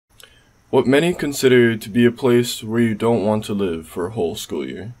what many consider to be a place where you don't want to live for a whole school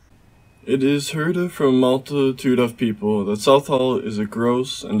year. It is heard from a multitude of people that South Hall is a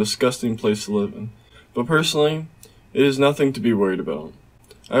gross and disgusting place to live in, but personally, it is nothing to be worried about.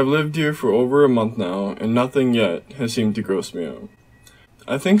 I've lived here for over a month now, and nothing yet has seemed to gross me out.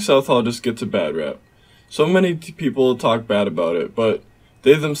 I think South Hall just gets a bad rap. So many people talk bad about it, but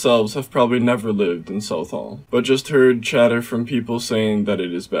they themselves have probably never lived in South Hall, but just heard chatter from people saying that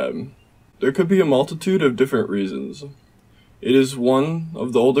it is bad. There could be a multitude of different reasons. It is one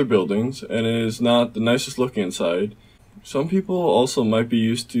of the older buildings, and it is not the nicest looking inside. Some people also might be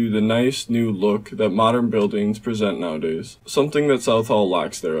used to the nice new look that modern buildings present nowadays, something that South Hall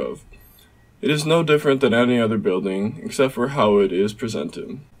lacks thereof. It is no different than any other building, except for how it is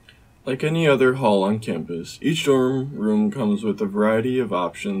presented. Like any other hall on campus, each dorm room comes with a variety of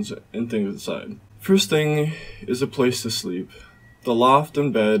options and things inside. First thing is a place to sleep. The loft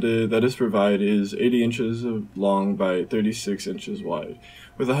and bed that is provided is 80 inches long by 36 inches wide,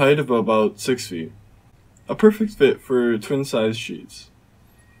 with a height of about 6 feet. A perfect fit for twin-sized sheets.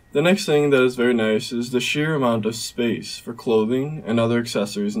 The next thing that is very nice is the sheer amount of space for clothing and other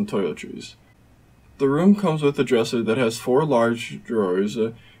accessories and toiletries. The room comes with a dresser that has 4 large drawers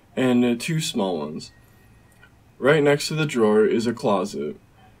and 2 small ones. Right next to the drawer is a closet.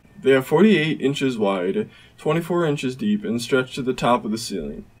 They are 48 inches wide, 24 inches deep, and stretch to the top of the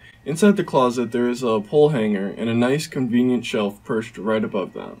ceiling. Inside the closet there is a pole hanger and a nice convenient shelf perched right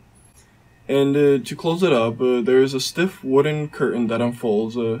above that. And to close it up, there is a stiff wooden curtain that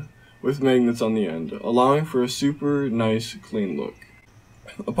unfolds with magnets on the end, allowing for a super nice clean look.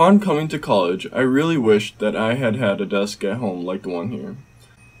 Upon coming to college, I really wished that I had had a desk at home like the one here.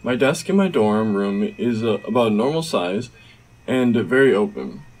 My desk in my dorm room is about normal size and very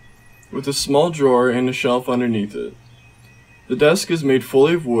open, with a small drawer and a shelf underneath it. The desk is made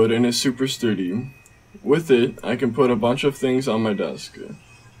fully of wood and is super sturdy. With it, I can put a bunch of things on my desk.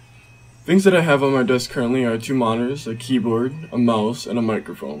 Things that I have on my desk currently are 2 monitors, a keyboard, a mouse, and a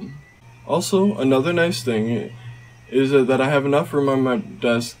microphone. Also, another nice thing is that I have enough room on my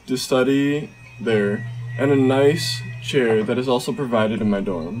desk to study there, and a nice chair that is also provided in my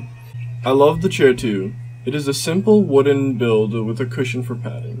dorm. I love the chair too. It is a simple wooden build with a cushion for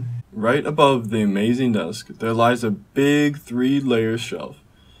padding. Right above the amazing desk, there lies a big 3-layer shelf.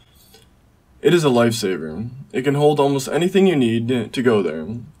 It is a lifesaver. It can hold almost anything you need to go there.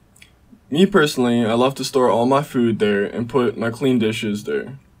 Me personally, I love to store all my food there and put my clean dishes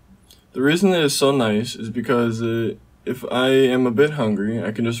there. The reason it is so nice is because if I am a bit hungry,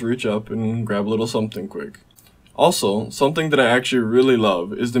 I can just reach up and grab a little something quick. Also, something that I actually really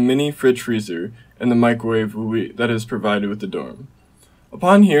love is the mini fridge freezer and the microwave that is provided with the dorm.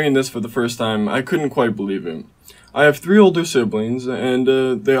 Upon hearing this for the first time, I couldn't quite believe it. I have 3 older siblings, and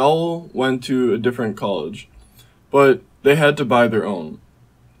they all went to a different college, but they had to buy their own.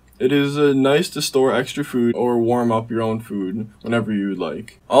 It is nice to store extra food or warm up your own food whenever you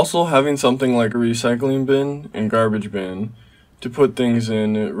like. Also, having something like a recycling bin and garbage bin to put things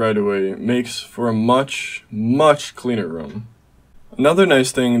in right away makes for a much, much cleaner room. Another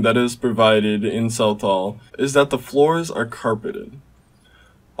nice thing that is provided in South Hall is that the floors are carpeted.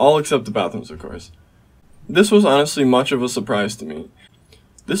 All except the bathrooms, of course. This was honestly much of a surprise to me.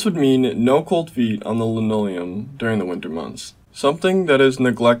 This would mean no cold feet on the linoleum during the winter months. Something that is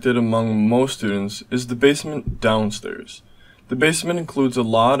neglected among most students is the basement downstairs. The basement includes a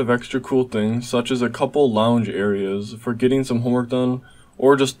lot of extra cool things, such as a couple lounge areas for getting some homework done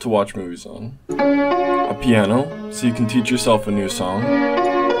or just to watch movies on. A piano, so you can teach yourself a new song.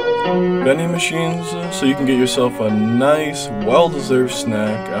 Vending machines, so you can get yourself a nice, well-deserved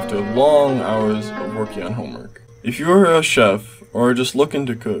snack after long hours of working on homework. If you are a chef or are just looking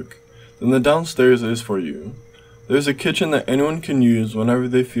to cook, then the downstairs is for you. There's a kitchen that anyone can use whenever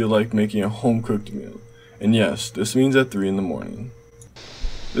they feel like making a home-cooked meal. And yes, this means at 3 in the morning.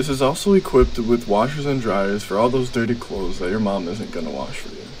 This is also equipped with washers and dryers for all those dirty clothes that your mom isn't gonna wash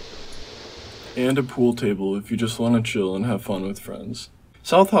for you. And a pool table if you just want to chill and have fun with friends.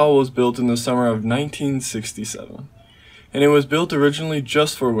 South Hall was built in the summer of 1967. And it was built originally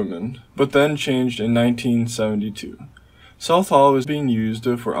just for women, but then changed in 1972. South Hall is being used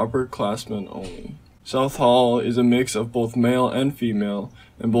for upperclassmen only. South Hall is a mix of both male and female,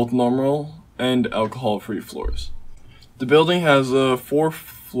 and both normal and alcohol-free floors. The building has 4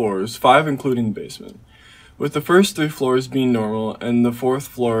 floors, 5 including the basement, with the first 3 floors being normal and the 4th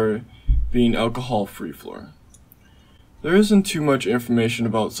floor being alcohol-free floor. There isn't too much information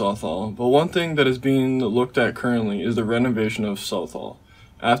about South Hall, but one thing that is being looked at currently is the renovation of South Hall,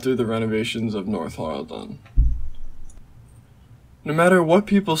 after the renovations of North Hall are done. No matter what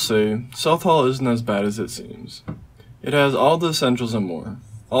people say, South Hall isn't as bad as it seems. It has all the essentials and more.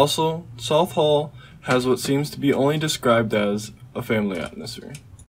 Also, South Hall has what seems to be only described as a family atmosphere.